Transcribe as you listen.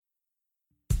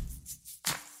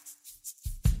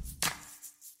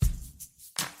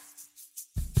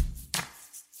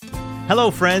Hello,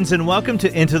 friends, and welcome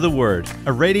to Into the Word,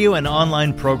 a radio and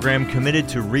online program committed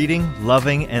to reading,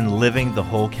 loving, and living the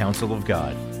whole counsel of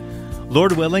God.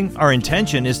 Lord willing, our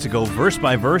intention is to go verse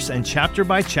by verse and chapter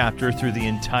by chapter through the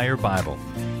entire Bible.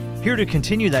 Here to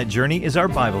continue that journey is our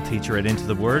Bible teacher at Into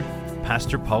the Word,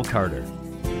 Pastor Paul Carter.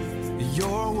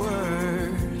 Your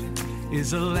word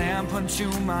is a lamp unto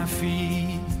my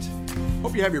feet.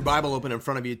 Hope you have your Bible open in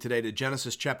front of you today to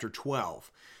Genesis chapter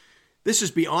 12. This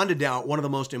is beyond a doubt one of the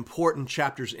most important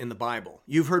chapters in the Bible.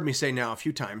 You've heard me say now a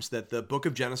few times that the book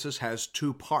of Genesis has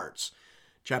two parts.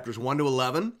 Chapters 1 to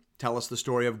 11 tell us the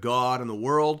story of God and the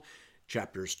world.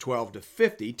 Chapters 12 to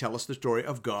 50 tell us the story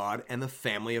of God and the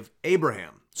family of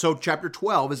Abraham. So chapter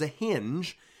 12 is a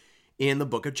hinge in the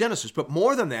book of Genesis. But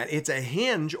more than that, it's a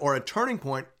hinge or a turning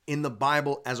point in the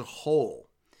Bible as a whole.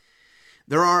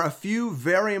 There are a few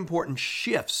very important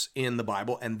shifts in the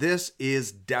Bible, and this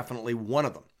is definitely one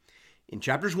of them. In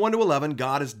chapters 1 to 11,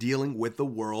 God is dealing with the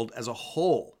world as a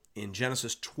whole. In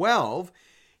Genesis 12,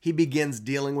 he begins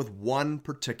dealing with one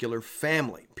particular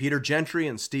family. Peter Gentry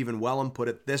and Stephen Wellum put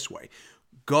it this way: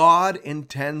 God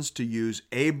intends to use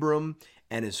Abram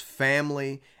and his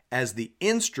family as the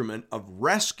instrument of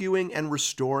rescuing and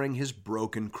restoring his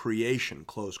broken creation,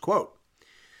 close quote.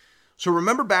 So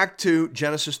remember back to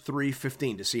Genesis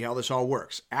 3:15 to see how this all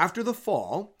works. After the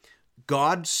fall,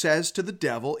 God says to the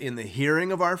devil in the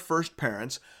hearing of our first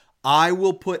parents, I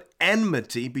will put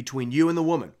enmity between you and the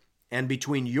woman, and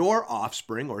between your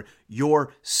offspring, or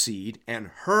your seed,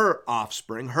 and her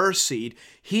offspring, her seed.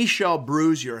 He shall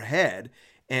bruise your head,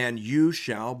 and you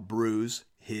shall bruise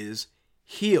his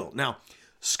heel. Now,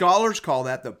 scholars call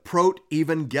that the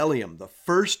proto-evangelium, the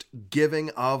first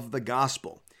giving of the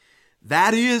gospel.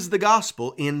 That is the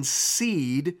gospel in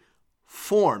seed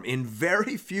form. In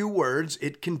very few words,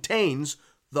 it contains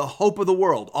the hope of the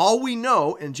world. All we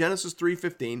know in Genesis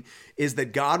 3:15 is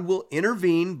that God will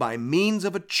intervene by means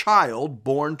of a child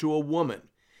born to a woman.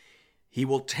 He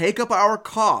will take up our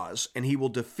cause and he will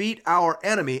defeat our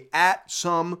enemy at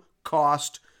some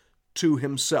cost to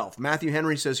himself. Matthew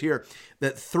Henry says here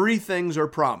that three things are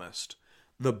promised: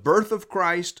 the birth of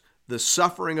Christ, the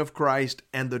suffering of Christ,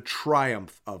 and the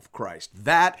triumph of Christ.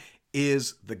 That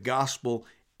is the gospel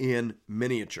in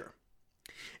miniature.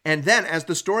 And then as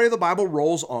the story of the Bible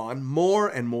rolls on, more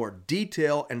and more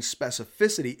detail and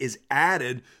specificity is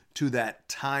added to that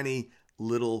tiny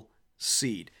little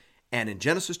seed. And in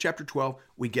Genesis chapter 12,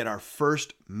 we get our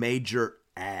first major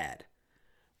add.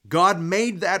 God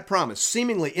made that promise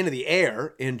seemingly into the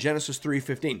air in Genesis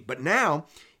 3:15. But now,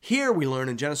 here we learn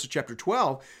in Genesis chapter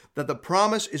 12 that the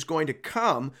promise is going to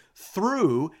come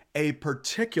through a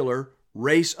particular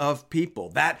race of people.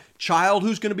 That child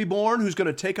who's going to be born, who's going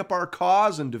to take up our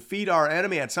cause and defeat our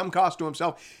enemy at some cost to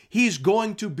himself, he's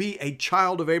going to be a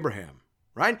child of Abraham,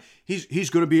 right? He's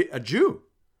going to be a Jew.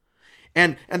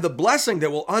 And the blessing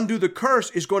that will undo the curse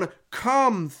is going to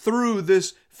come through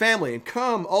this family and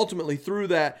come ultimately through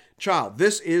that child.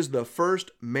 This is the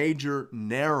first major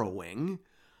narrowing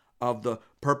of the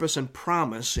purpose and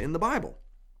promise in the Bible.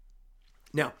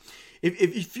 Now,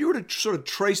 if you were to sort of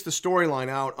trace the storyline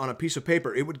out on a piece of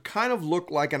paper, it would kind of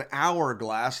look like an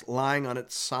hourglass lying on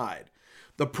its side.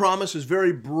 The promise is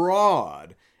very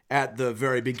broad at the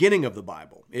very beginning of the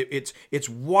Bible. It's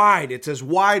wide. It's as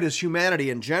wide as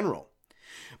humanity in general.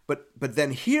 But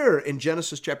then here in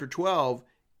Genesis chapter 12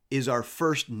 is our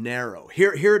first narrow.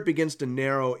 Here it begins to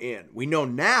narrow in. We know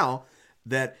now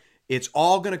that it's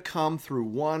all going to come through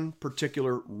one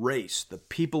particular race, the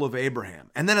people of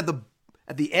Abraham. And then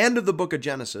at the end of the book of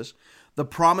Genesis, the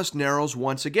promise narrows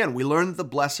once again. We learn that the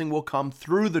blessing will come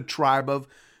through the tribe of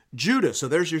Judah. So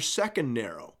there's your second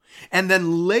narrow. And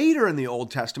then later in the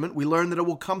Old Testament, we learn that it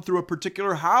will come through a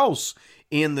particular house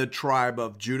in the tribe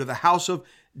of Judah, the house of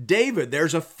David.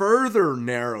 There's a further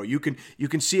narrow. You can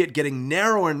see it getting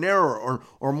narrower and narrower,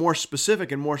 or more specific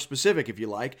and more specific, if you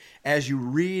like, as you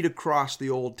read across the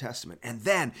Old Testament. And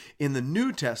then in the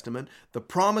New Testament, the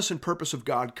promise and purpose of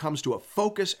God comes to a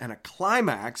focus and a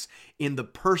climax in the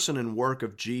person and work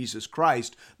of Jesus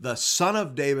Christ, the Son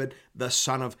of David, the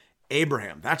Son of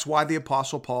Abraham. That's why the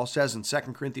Apostle Paul says in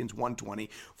 2 Corinthians 1:20,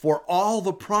 for all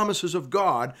the promises of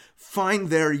God find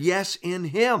their yes in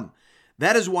him.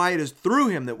 That is why it is through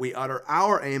him that we utter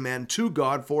our amen to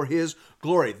God for his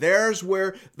glory. There's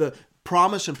where the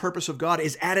promise and purpose of God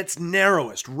is at its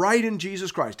narrowest, right in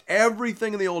Jesus Christ.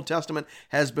 Everything in the Old Testament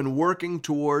has been working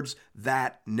towards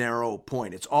that narrow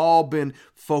point. It's all been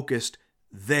focused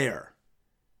there.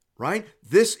 right?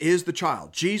 This is the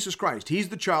child, Jesus Christ. He's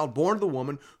the child born of the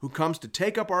woman who comes to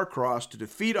take up our cross, to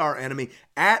defeat our enemy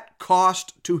at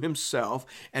cost to himself,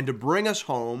 and to bring us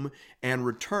home and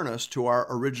return us to our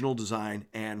original design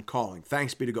and calling.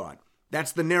 Thanks be to God.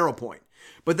 That's the narrow point.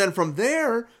 But then from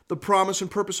there, the promise and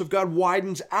purpose of God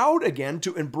widens out again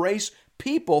to embrace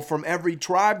people from every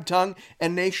tribe, tongue,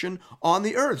 and nation on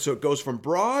the earth. So it goes from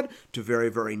broad to very,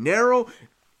 very narrow,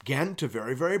 again to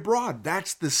very, very broad.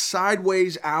 That's the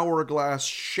sideways hourglass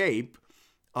shape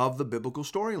of the biblical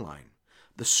storyline.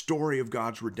 The story of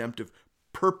God's redemptive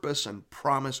purpose and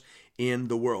promise in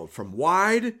the world. From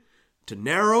wide to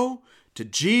narrow to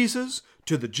Jesus,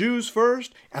 to the Jews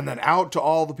first, and then out to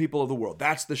all the people of the world.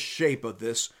 That's the shape of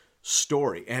this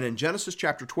story. And in Genesis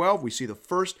chapter 12, we see the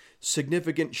first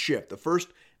significant shift, the first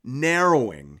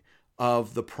narrowing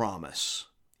of the promise.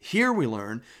 Here we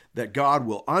learn that God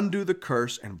will undo the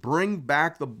curse and bring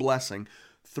back the blessing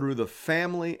through the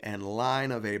family and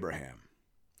line of Abraham.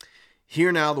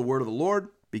 Hear now the word of the Lord,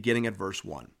 beginning at verse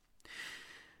 1.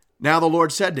 Now the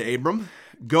Lord said to Abram,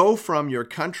 "Go from your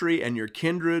country and your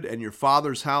kindred and your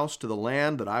father's house to the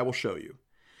land that I will show you.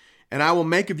 And I will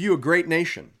make of you a great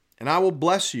nation, and I will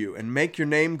bless you and make your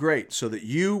name great, so that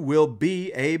you will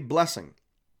be a blessing.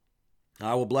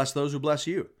 I will bless those who bless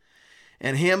you,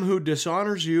 and him who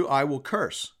dishonors you I will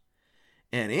curse.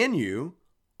 And in you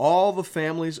all the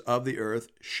families of the earth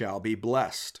shall be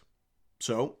blessed."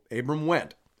 So Abram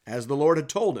went, as the Lord had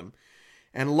told him,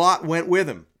 and Lot went with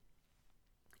him.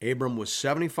 Abram was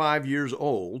 75 years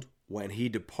old when he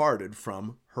departed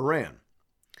from Haran.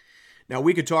 Now,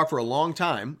 we could talk for a long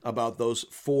time about those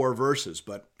 4 verses,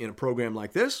 but in a program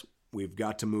like this, we've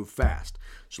got to move fast.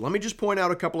 So let me just point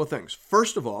out a couple of things.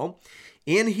 First of all,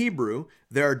 in Hebrew,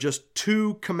 there are just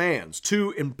 2 commands,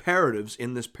 2 imperatives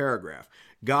in this paragraph.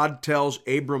 God tells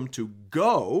Abram to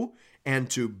go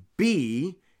and to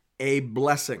be a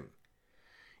blessing.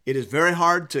 It is very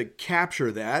hard to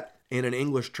capture that in an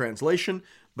English translation,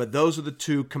 but those are the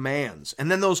 2 commands. And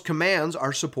then those commands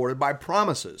are supported by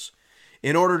promises.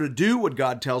 In order to do what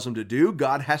God tells him to do,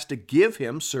 God has to give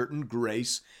him certain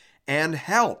grace and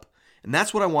help. And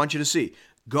that's what I want you to see.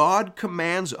 God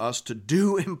commands us to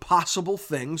do impossible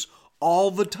things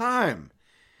all the time.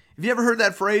 Have you ever heard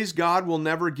that phrase, God will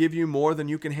never give you more than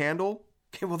you can handle?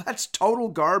 Okay, well, that's total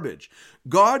garbage.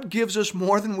 God gives us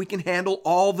more than we can handle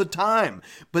all the time,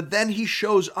 but then he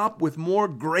shows up with more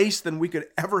grace than we could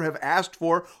ever have asked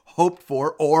for, hoped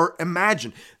for, or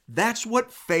imagined. That's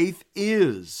what faith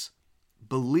is.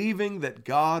 Believing that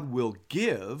God will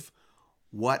give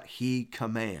what he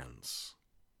commands.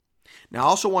 Now, I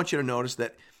also want you to notice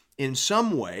that in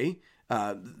some way,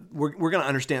 we're going to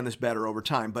understand this better over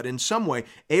time, but in some way,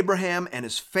 Abraham and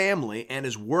his family and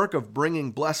his work of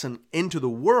bringing blessing into the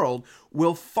world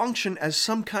will function as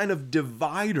some kind of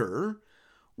divider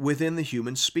within the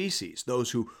human species.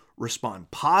 Those who respond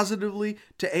positively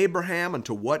to Abraham and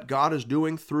to what God is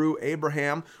doing through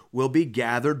Abraham will be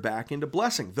gathered back into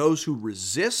blessing. Those who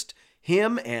resist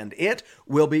him and it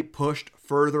will be pushed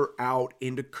further out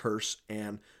into curse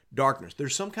and darkness.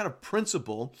 There's some kind of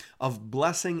principle of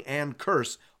blessing and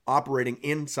curse operating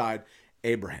inside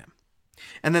Abraham.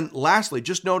 And then lastly,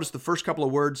 just notice the first couple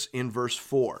of words in verse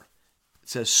 4. It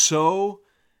says, "So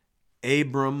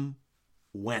Abram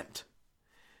went."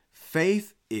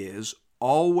 Faith is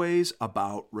always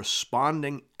about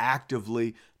responding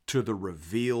actively to the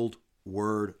revealed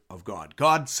word of God.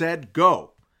 God said,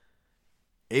 "Go."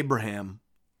 Abraham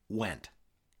went.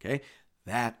 Okay?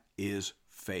 That is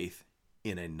faith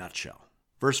in a nutshell.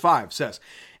 Verse 5 says,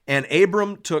 "And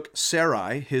Abram took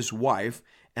Sarai, his wife,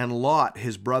 and Lot,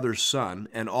 his brother's son,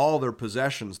 and all their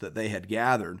possessions that they had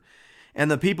gathered, and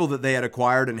the people that they had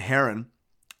acquired in Haran,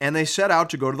 and they set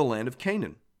out to go to the land of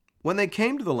Canaan. When they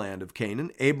came to the land of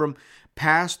Canaan, Abram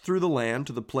passed through the land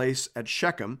to the place at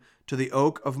Shechem, to the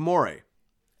oak of Moreh.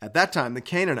 At that time the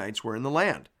Canaanites were in the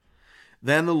land.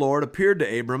 Then the Lord appeared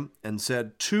to Abram and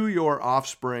said, 'To your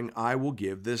offspring I will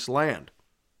give this land.'"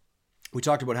 We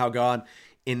talked about how God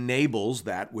enables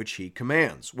that which he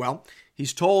commands. Well,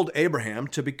 he's told Abraham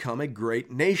to become a great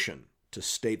nation. To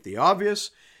state the obvious,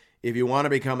 if you want to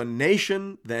become a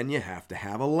nation, then you have to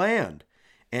have a land.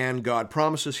 And God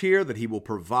promises here that he will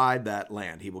provide that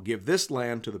land. He will give this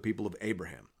land to the people of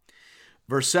Abraham.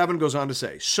 Verse 7 goes on to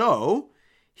say, "So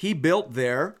he built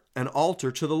there an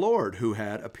altar to the Lord who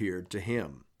had appeared to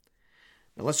him."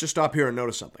 Now let's just stop here and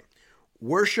notice something.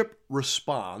 Worship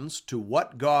responds to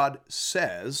what God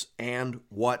says and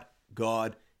what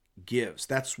God gives.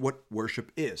 That's what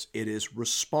worship is. It is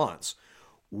response.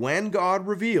 When God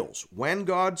reveals, when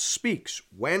God speaks,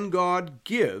 when God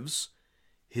gives,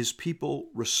 his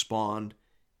people respond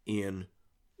in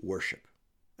worship.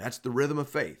 That's the rhythm of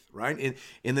faith, right?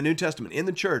 In the New Testament, in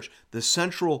the church, the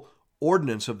central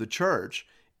ordinance of the church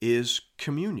is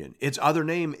communion. Its other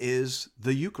name is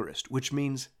the Eucharist, which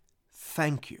means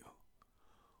thank you.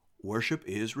 Worship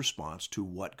is response to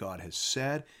what God has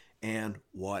said and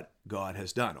what God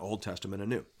has done, Old Testament and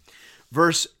New.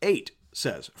 Verse 8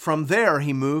 says, "From there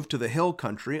he moved to the hill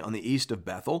country on the east of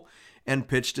Bethel and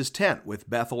pitched his tent, with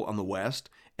Bethel on the west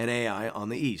and Ai on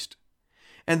the east.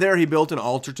 And there he built an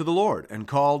altar to the Lord and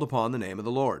called upon the name of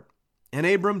the Lord. And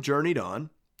Abram journeyed on,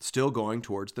 still going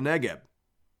towards the Negeb.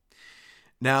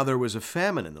 Now there was a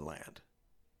famine in the land.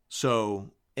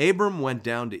 So Abram went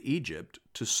down to Egypt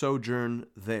to sojourn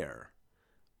there,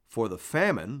 for the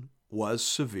famine was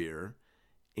severe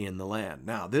in the land."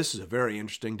 Now, this is a very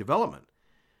interesting development.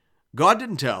 God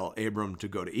didn't tell Abram to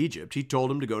go to Egypt. He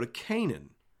told him to go to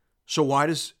Canaan. So why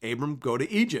does Abram go to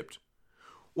Egypt?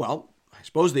 Well, I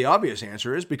suppose the obvious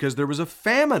answer is because there was a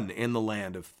famine in the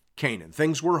land of Canaan.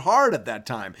 Things were hard at that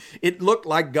time. It looked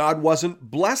like God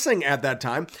wasn't blessing at that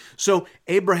time. So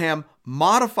Abraham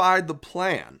modified the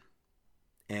plan.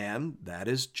 And that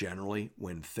is generally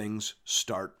when things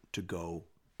start to go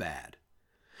bad.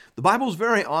 The Bible's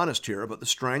very honest here about the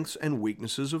strengths and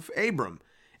weaknesses of Abram.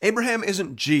 Abraham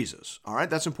isn't Jesus, all right?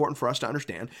 That's important for us to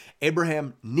understand.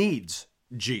 Abraham needs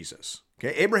Jesus.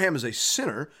 Okay? Abraham is a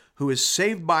sinner who is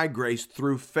saved by grace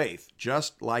through faith,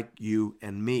 just like you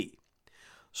and me.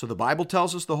 So the Bible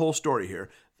tells us the whole story here,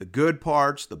 the good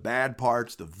parts, the bad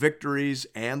parts, the victories,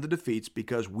 and the defeats,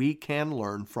 because we can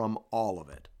learn from all of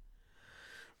it.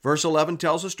 Verse 11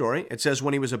 tells the story. It says,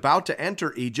 "When he was about to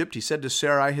enter Egypt, he said to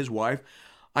Sarai, his wife,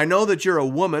 'I know that you're a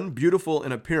woman, beautiful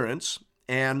in appearance,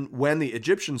 and when the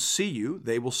Egyptians see you,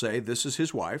 they will say, "This is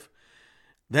his wife."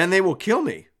 Then they will kill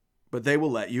me, but they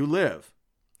will let you live.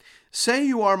 Say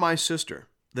you are my sister,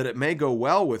 that it may go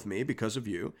well with me because of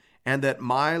you, and that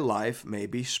my life may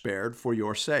be spared for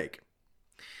your sake.'"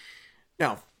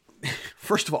 Now,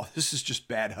 first of all, this is just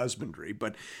bad husbandry,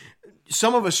 but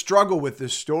some of us struggle with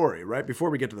this story, right? Before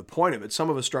we get to the point of it, some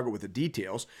of us struggle with the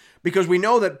details, because we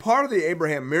know that part of the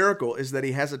Abraham miracle is that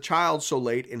he has a child so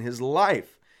late in his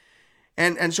life.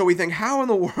 And so we think, how in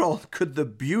the world could the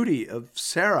beauty of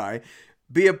Sarai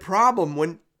be a problem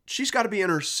when she's got to be in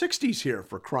her 60s here,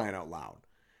 for crying out loud?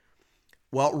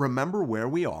 Well, remember where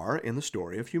we are in the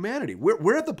story of humanity.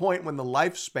 We're at the point when the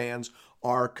lifespans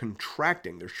are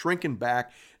contracting. They're shrinking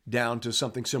back down to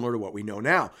something similar to what we know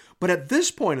now. But at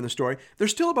this point in the story, they're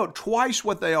still about twice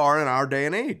what they are in our day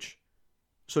and age.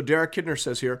 So Derek Kidner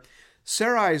says here,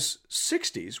 Sarai's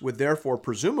 60s would therefore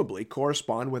presumably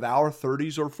correspond with our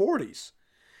 30s or 40s,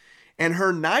 and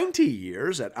her 90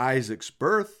 years at Isaac's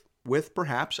birth with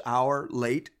perhaps our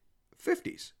late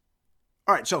 50s.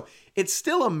 All right, so it's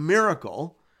still a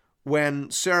miracle when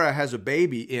Sarah has a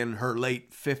baby in her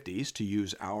late 50s, to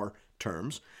use our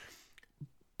terms,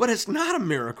 but it's not a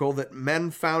miracle that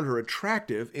men found her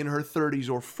attractive in her 30s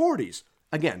or 40s,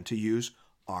 again, to use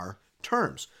our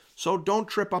terms. So don't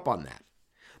trip up on that.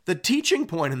 The teaching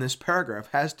point in this paragraph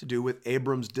has to do with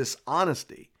Abram's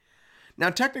dishonesty.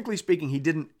 Now, technically speaking, he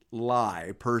didn't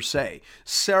lie per se.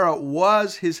 Sarah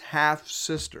was his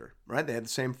half-sister, right? They had the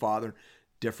same father,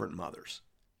 different mothers.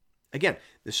 Again,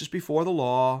 this is before the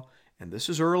law, and this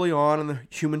is early on in the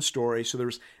human story, so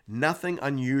there's nothing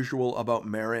unusual about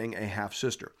marrying a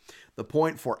half-sister. The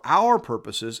point for our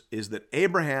purposes is that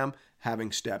Abraham,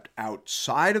 having stepped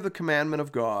outside of the commandment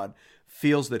of God,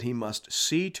 feels that he must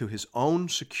see to his own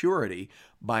security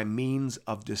by means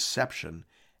of deception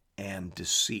and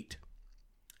deceit.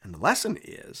 And the lesson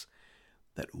is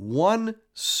that one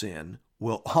sin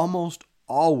will almost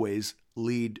always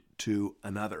lead to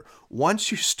another.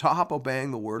 Once you stop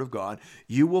obeying the word of God,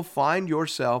 you will find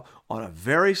yourself on a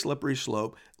very slippery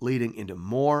slope leading into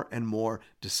more and more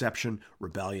deception,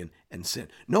 rebellion, and sin.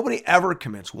 Nobody ever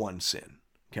commits one sin,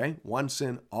 okay? One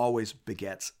sin always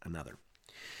begets another.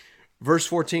 Verse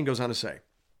 14 goes on to say,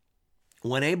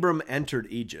 "When Abram entered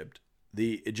Egypt,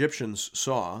 the Egyptians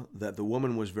saw that the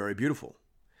woman was very beautiful.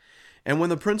 And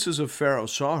when the princes of Pharaoh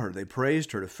saw her, they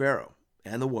praised her to Pharaoh,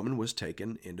 and the woman was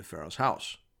taken into Pharaoh's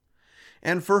house.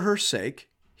 And for her sake,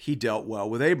 he dealt well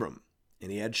with Abram.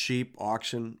 And he had sheep,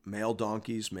 oxen, male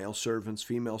donkeys, male servants,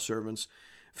 female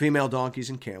donkeys,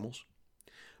 and camels.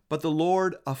 But the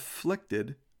Lord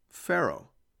afflicted Pharaoh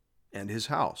and his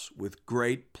house with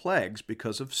great plagues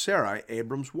because of Sarai,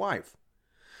 Abram's wife.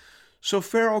 So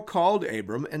Pharaoh called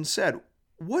Abram and said,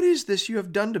 'What is this you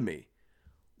have done to me?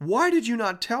 Why did you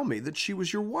not tell me that she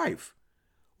was your wife?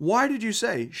 Why did you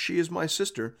say, "She is my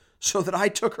sister," so that I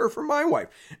took her for my wife?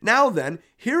 Now then,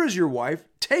 here is your wife.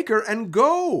 Take her and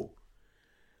go.'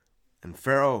 And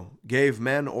Pharaoh gave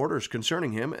men orders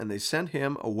concerning him, and they sent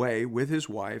him away with his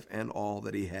wife and all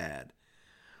that he had.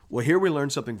 Well, here we learn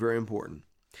something very important.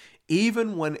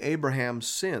 Even when Abraham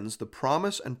sins, the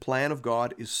promise and plan of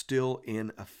God is still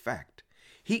in effect.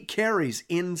 He carries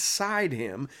inside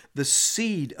him the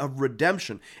seed of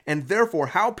redemption, and therefore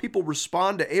how people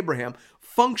respond to Abraham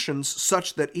functions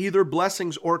such that either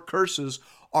blessings or curses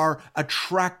are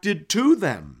attracted to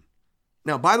them.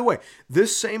 Now, by the way,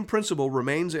 this same principle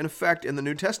remains in effect in the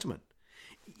New Testament.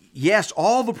 Yes,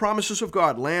 all the promises of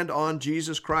God land on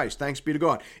Jesus Christ, thanks be to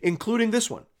God, including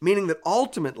this one, meaning that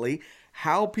ultimately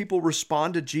how people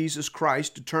respond to Jesus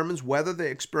Christ determines whether they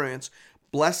experience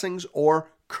blessings or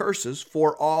curses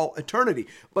for all eternity.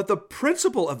 But the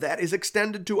principle of that is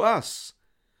extended to us,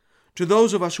 to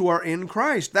those of us who are in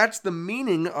Christ. That's the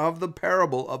meaning of the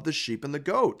parable of the sheep and the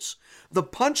goats. The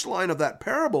punchline of that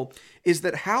parable is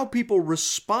that how people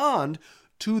respond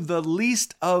to the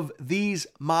least of these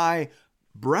my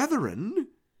brethren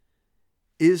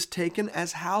is taken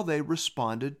as how they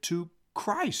responded to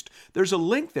Christ. There's a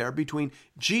link there between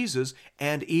Jesus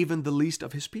and even the least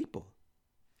of his people.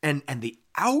 And the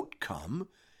outcome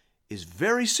is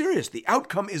very serious. The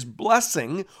outcome is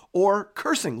blessing or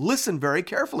cursing. Listen very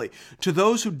carefully. To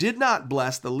those who did not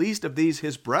bless the least of these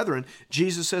his brethren,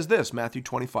 Jesus says this, Matthew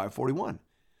 25:41.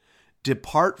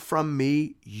 Depart from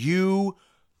me, you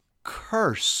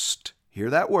cursed. Hear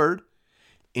that word.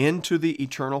 Into the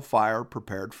eternal fire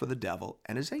prepared for the devil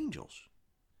and his angels.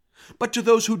 But to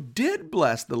those who did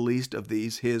bless the least of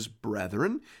these his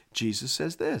brethren, Jesus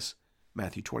says this,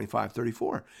 Matthew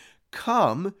 25:34.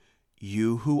 Come,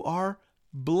 you who are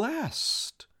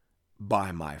blessed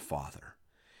by my Father,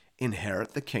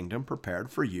 inherit the kingdom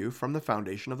prepared for you from the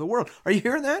foundation of the world. Are you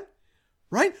hearing that?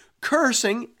 Right?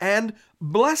 Cursing and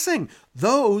blessing.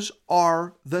 Those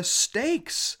are the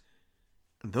stakes.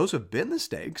 And those have been the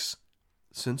stakes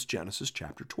since Genesis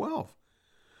chapter 12.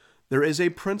 There is a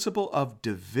principle of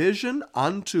division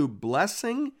unto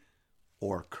blessing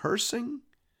or cursing.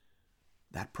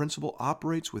 That principle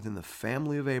operates within the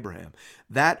family of Abraham.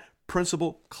 That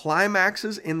principle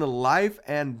climaxes in the life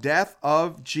and death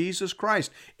of Jesus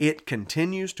Christ. It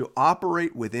continues to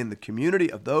operate within the community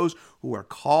of those who are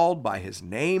called by his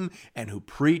name and who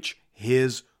preach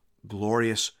his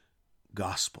glorious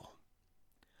gospel.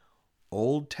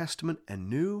 Old Testament and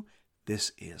New,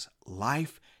 this is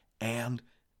life and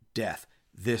death.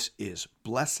 This is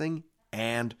blessing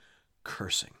and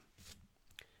cursing.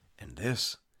 And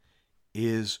this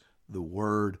is the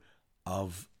word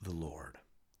of the Lord.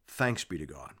 Thanks be to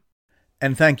God.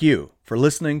 And thank you for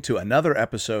listening to another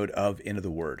episode of Into the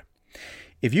Word.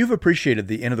 If you've appreciated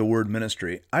the Into the Word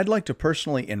ministry, I'd like to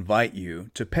personally invite you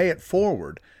to pay it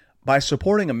forward by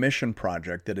supporting a mission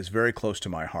project that is very close to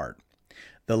my heart.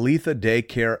 The Letha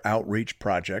Daycare Outreach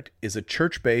Project is a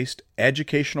church-based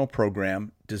educational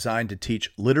program designed to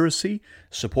teach literacy,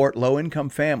 support low-income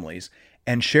families,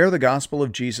 and share the gospel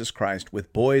of Jesus Christ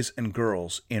with boys and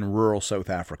girls in rural South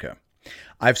Africa.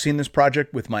 I've seen this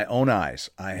project with my own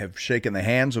eyes. I have shaken the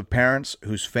hands of parents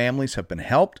whose families have been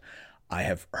helped. I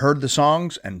have heard the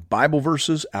songs and Bible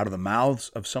verses out of the mouths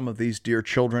of some of these dear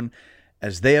children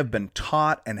as they have been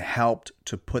taught and helped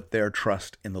to put their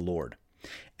trust in the Lord.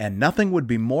 And nothing would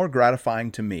be more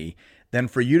gratifying to me than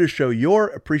for you to show your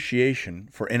appreciation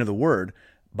for Into the Word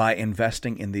by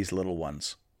investing in these little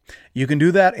ones. You can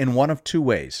do that in one of two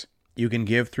ways. You can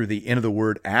give through the Into the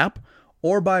Word app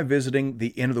or by visiting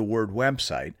the Into the Word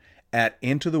website at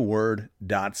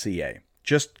intotheword.ca.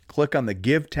 Just click on the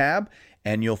Give tab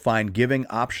and you'll find giving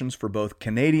options for both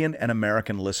Canadian and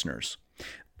American listeners.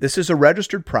 This is a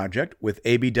registered project with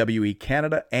ABWE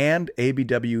Canada and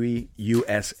ABWE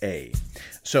USA.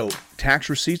 So tax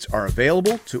receipts are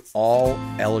available to all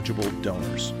eligible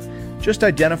donors. Just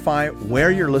identify where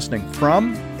you're listening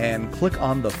from and click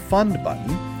on the Fund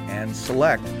button and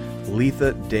select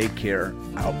Letha Daycare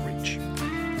Outreach.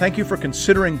 Thank you for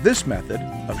considering this method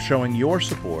of showing your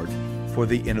support for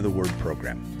the Into the Word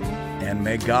program. And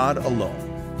may God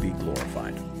alone be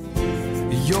glorified.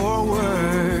 Your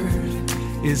word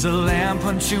is a lamp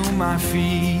unto my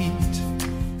feet